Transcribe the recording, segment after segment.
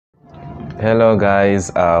Hello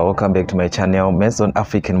guys, welcome back to my channel, Mason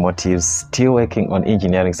African Motives. Still working on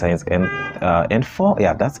engineering science and N4.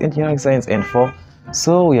 Yeah, that's engineering science N4.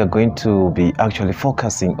 So we are going to be actually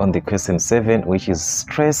focusing on the question 7, which is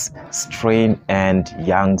stress, strain, and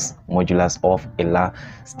Young's modulus of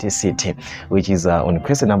elasticity, which is on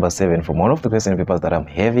question number 7 from one of the question papers that I'm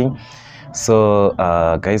having. So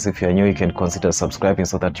guys, if you're new, you can consider subscribing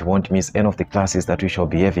so that you won't miss any of the classes that we shall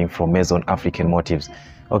be having from Mason African Motives.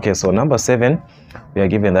 Okay, so number 7, we are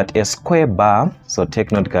given that a square bar. So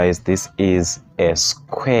take note guys, this is a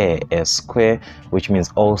square, which means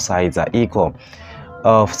all sides are equal,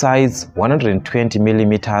 of size 120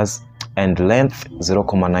 millimeters and length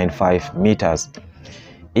 0.95 meters,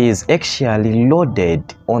 is actually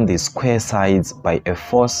loaded on the square sides by a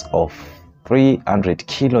force of 300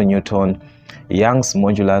 kilonewton. Young's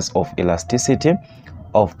modulus of elasticity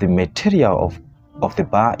of the material of the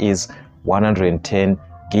bar is 110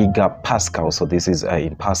 gigapascals. So this is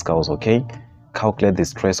in pascals. Okay, calculate the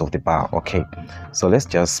stress of the bar. Okay, so let's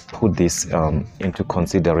just put this into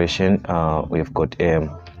consideration. We've got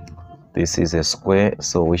this is a square,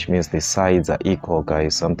 so which means the sides are equal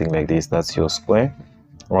guys, something like this. That's your square.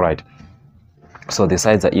 All right, so the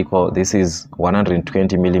sides are equal. This is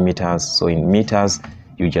 120 millimeters, so in meters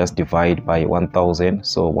you just divide by 1000.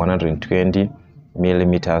 So 120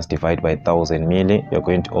 millimeters divided by 1000 milli, you're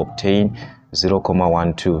going to obtain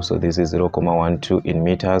 0.12. so this is 0.12 in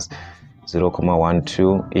meters,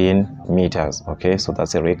 0.12 in meters. Okay, so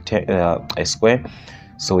that's a square.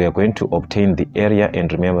 So we are going to obtain the area,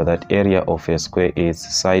 and remember that area of a square is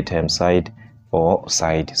side times side or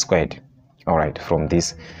side squared. All right, from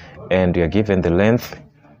this, and we are given the length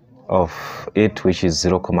of it, which is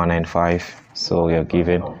 0.95. so we are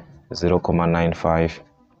given 0.95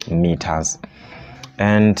 meters,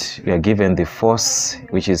 and we are given the force,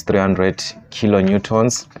 which is 300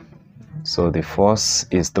 kilonewtons. So the force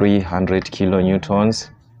is 300 kilonewtons.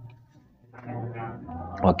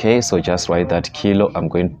 Okay, so just write that kilo. I'm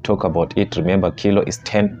going to talk about it. Remember, kilo is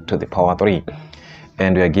 10 to the power 3.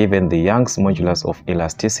 And we are given the Young's modulus of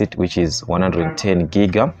elasticity, which is 110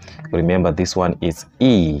 giga. Remember, this one is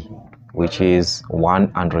E, which is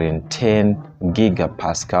 110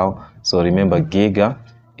 gigapascal. So remember, giga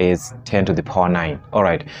is 10 to the power 9. All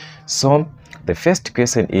right, so the first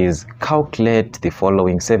question is calculate the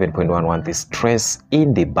following 7.11, the stress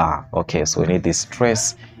in the bar. Okay, so we need the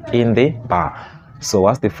stress in the bar. So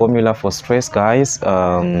what's the formula for stress guys?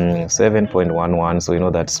 7.11, so you know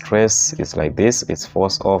that stress is like this, it's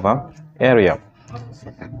force over area.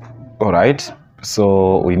 All right,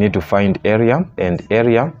 so we need to find area, and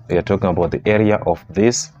area, we are talking about the area of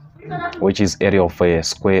this, which is area of a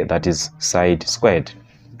square, that is side squared.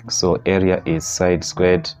 So area is side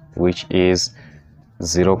squared, which is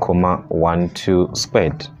 0.12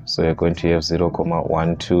 squared. So you're going to have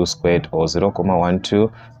 0.12 squared, or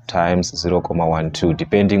 0.12 times 0.12,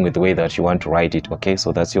 depending with the way that you want to write it. Okay,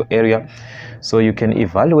 so that's your area. So you can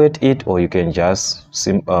evaluate it, or you can just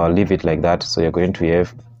leave it like that. So you're going to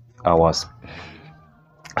have our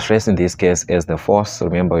stress in this case as the force.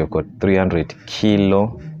 Remember, we've got 300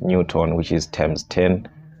 kilonewton, which is times 10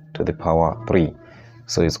 to the power 3.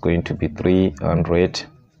 So it's going to be 300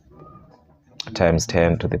 times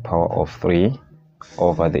 10 to the power of 3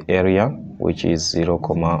 over the area, which is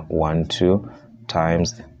 0.12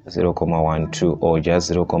 times 0.12, or just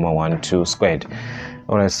 0.12 squared.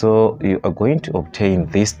 All right, so you are going to obtain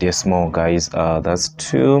this decimal guys. That's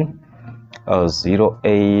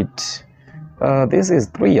 208. This is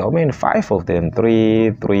 3. I mean 5 of them.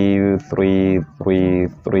 3, 3, 3, 3,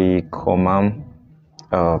 3,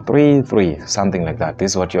 3, 3, something like that.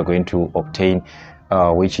 This is what you're going to obtain,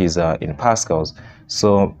 which is in pascals.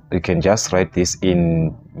 So you can just write this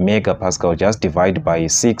in megapascal, just divide by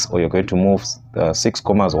 6, or you're going to move 6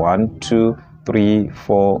 commas, 1, 2, 3,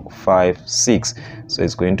 4, 5, 6. So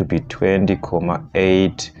it's going to be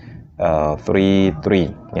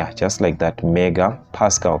 20.833. Yeah, just like that,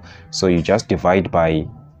 megapascal. So you just divide by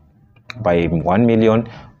 1 million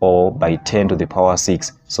or by 10 to the power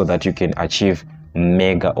 6, so that you can achieve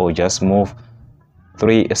mega, or just move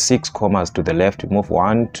 6 commas to the left, move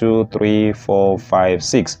 1, 2, 3, 4, 5,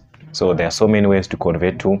 6. So there are so many ways to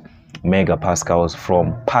convert to megapascals,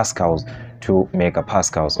 from pascals to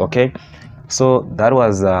megapascals. Okay, so that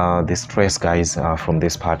was the stress guys from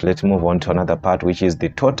this part. Let's move on to another part, which is the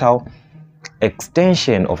total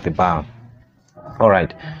extension of the bar. All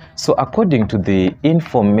right, so according to the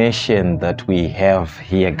information that we have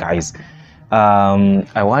here guys,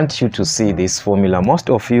 I want you to see this formula. Most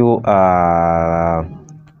of you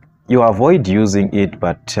you avoid using it,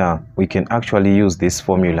 but we can actually use this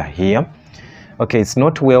formula here. Okay, it's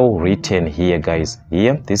not well written here, guys.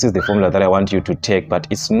 Here, this is the formula that I want you to take, but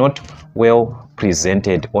it's not well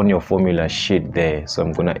presented on your formula sheet there. So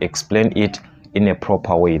I'm gonna explain it in a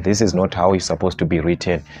proper way. This is not how it's supposed to be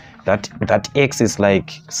written. That x is like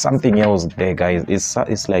something else there, guys.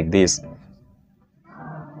 It's like this.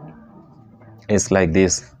 It's like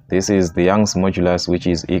this. This is the Young's modulus, which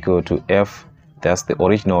is equal to f, that's the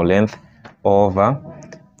original length, over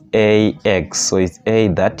ax. So it's a,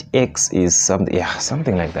 that x is something, yeah,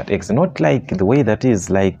 something like that. X, not like the way that is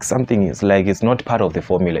like something, is like it's not part of the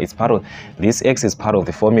formula. It's part of, this x is part of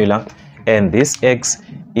the formula, and this x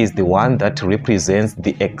is the one that represents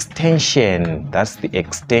the extension. That's the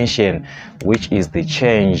extension, which is the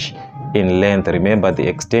change in length. Remember, the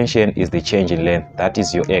extension is the change in length. That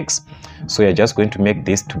is your x. So you're just going to make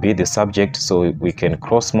this to be the subject, so we can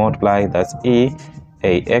cross multiply. That's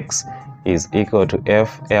ax is equal to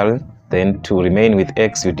fl. Then to remain with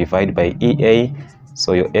x, you divide by ea.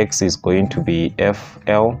 So your x is going to be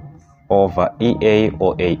fl over ea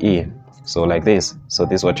or ae. So like this. So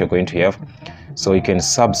this is what you're going to have. So you can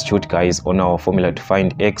substitute, guys, on our formula to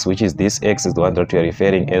find x, which is this x is the one that we are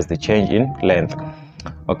referring as the change in length.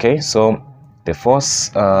 Okay, so the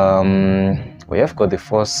force, we have got the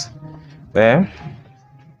force there.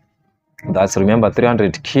 That's, remember,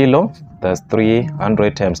 300 kilo. That's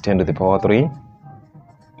 300 times 10 to the power 3.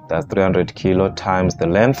 That's 300 kilo times the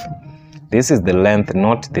length. This is the length,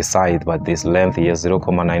 not the side, but this length here,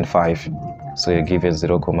 0.95. So you're given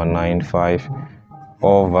 0.95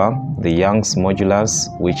 over the Young's modulus,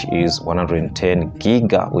 which is 110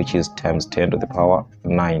 giga, which is times 10 to the power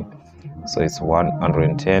 9. So it's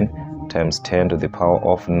 110 times 10 to the power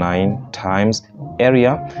of 9 times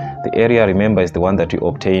area. The area, remember, is the one that you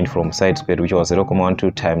obtained from side squared, which was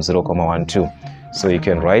 0.12 times 0.12. So you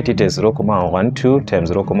can write it as 0.12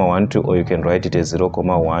 times 0.12, or you can write it as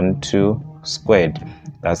 0.12 squared.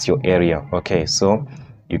 That's your area. Okay, so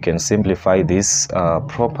you can simplify this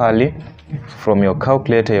properly. From your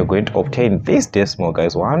calculator, you're going to obtain this decimal,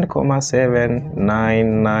 guys,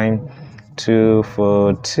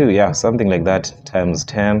 1,799,242, yeah, something like that, times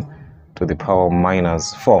 10 to the power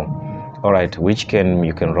minus 4. All right, which can,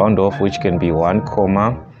 you can round off, which can be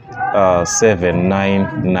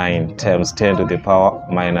 1,799 times 10 to the power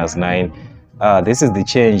minus 9. This is the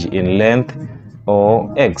change in length,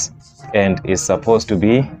 or x, and is supposed to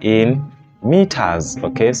be in meters.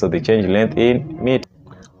 Okay, so the change in length in meters.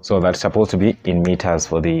 So that's supposed to be in meters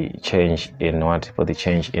for the change in what? For the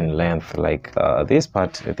change in length. Like this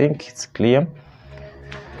part, I think it's clear.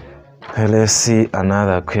 Let's see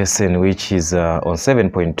another question, which is on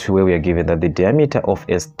 7.2, where we are given that the diameter of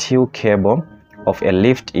a steel cable of a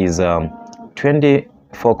lift is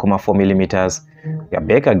 24.4 millimeters. We are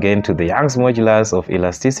back again to the Young's modulus of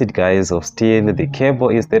elasticity, guys, of steel. The cable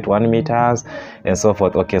is 31 meters and so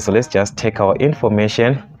forth. Okay, so let's just take our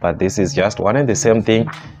information, but this is just one and the same thing,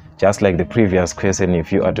 just like the previous question.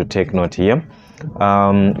 If you are to take note here,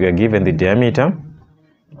 we are given the diameter.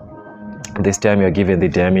 This time you are given the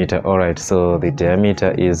diameter. All right, so the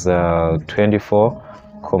diameter is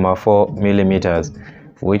 24.4 millimeters,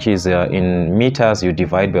 which is in meters. You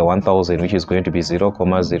divide by 1000, which is going to be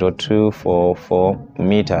 0.0244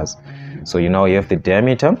 meters. So you now have the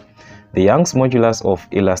diameter. The Young's modulus of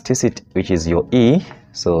elasticity, which is your E.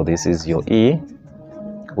 So this is your E,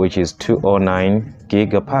 which is 209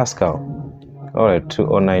 gigapascal. All right,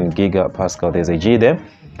 209 gigapascal. There's a G there.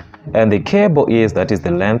 And the cable is, that is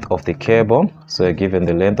the length of the cable. So you're given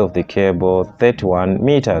the length of the cable, 31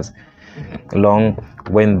 meters long,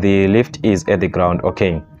 when the lift is at the ground.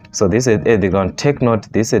 Okay, so this is at the ground. Take note,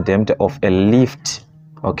 this is the diameter of a lift.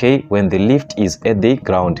 Okay, when the lift is at the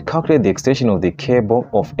ground, calculate the extension of the cable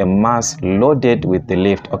of a mass loaded with the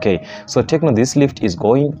lift. Okay, so take note, this lift is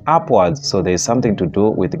going upwards, so there is something to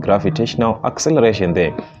do with the gravitational acceleration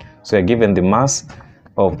there. So you're given the mass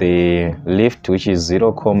of the lift, which is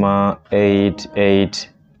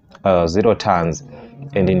 0.880 tons,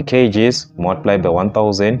 and in kgs, multiplied by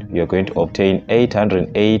 1000, you're going to obtain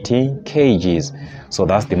 880 kgs. So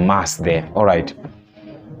that's the mass there. All right,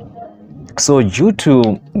 so due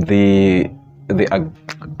to the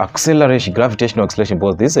acceleration, gravitational acceleration,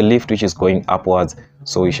 because this is a lift which is going upwards,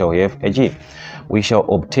 so we shall have a G. We shall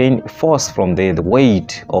obtain force from the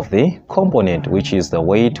weight of the component, which is the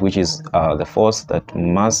weight, which is the force, that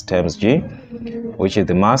mass times G, which is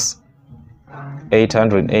the mass,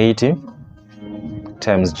 880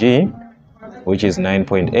 times G, which is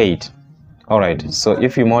 9.8. All right, so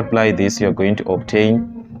if you multiply this, you're going to obtain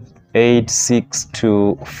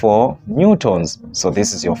 8624 newtons. So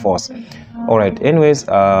this is your force. All right, anyways,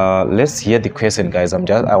 let's hear the question, guys.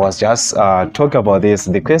 I was just talking about this.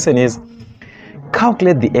 The question is,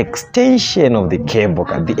 calculate the extension of the cable,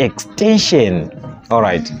 the extension. All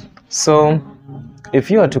right, so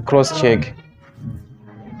if you are to cross check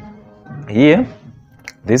here,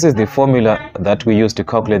 this is the formula that we use to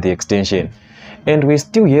calculate the extension, and we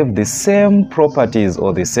still have the same properties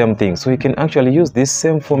or the same thing, so we can actually use this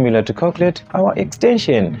same formula to calculate our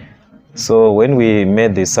extension. So when we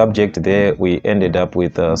made the subject there, we ended up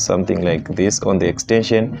with something like this on the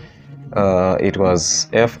extension. It was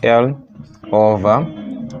FL over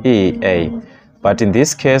EA, but in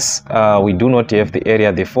this case we do not have the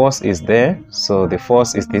area. The force is there, so the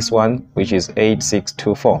force is this one, which is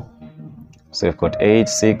 8624. So we've got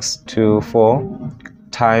 8624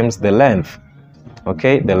 times the length.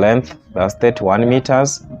 Okay, the length, that's 31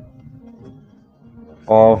 meters,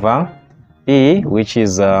 over E, which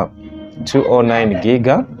is 209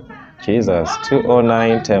 giga. Jesus,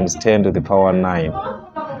 209 times 10 to the power 9.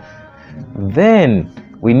 Then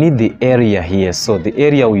we need the area here. So the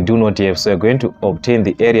area we do not have, so we're going to obtain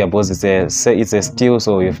the area because it's a steel,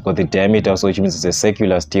 so we've got the diameter, so which means it's a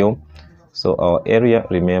circular steel. So our area,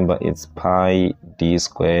 remember, it's pi d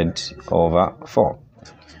squared over 4.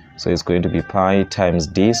 So it's going to be pi times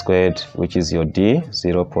d squared, which is your d,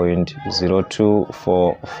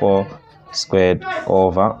 0.0244 squared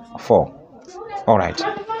over 4. All right.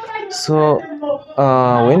 So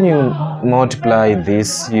when you multiply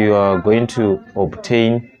this, you are going to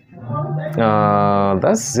obtain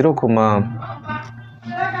that's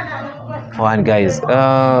 0.1, guys.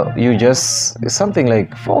 You just something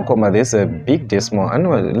like 4, there's a big decimal.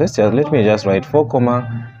 Anyway, let me just write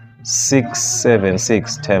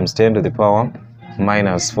 4,676 times 10 to the power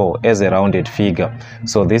minus 4 as a rounded figure.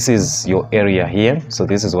 So this is your area here. So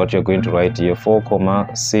this is what you're going to write here,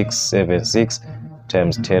 4,676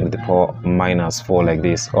 times 10 to the power minus 4, like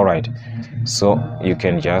this. All right, so you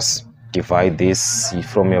can just divide this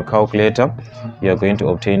from your calculator. You're going to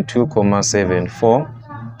obtain 2,74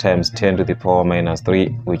 times 10 to the power minus 3,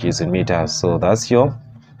 which is in meters. So that's your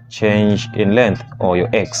change in length, or your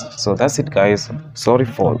x. So that's it, guys. Sorry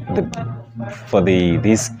for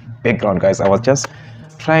this background, guys. I was just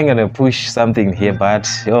trying to push something here, but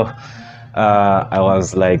I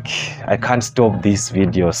was like, I can't stop this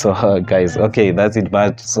video. So guys, okay, that's it,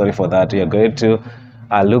 but sorry for that. We are going to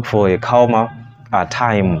look for a calmer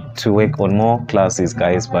time to work on more classes,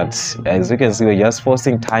 guys, but as you can see, we're just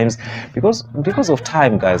forcing times because of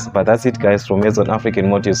time, guys. But that's it, guys, from Memo on African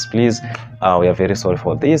Motives. Please, we are very sorry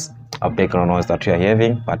for this background noise that we are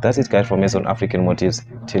having, but that's it, guys, from Memo on African Motives.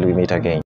 Till we meet again.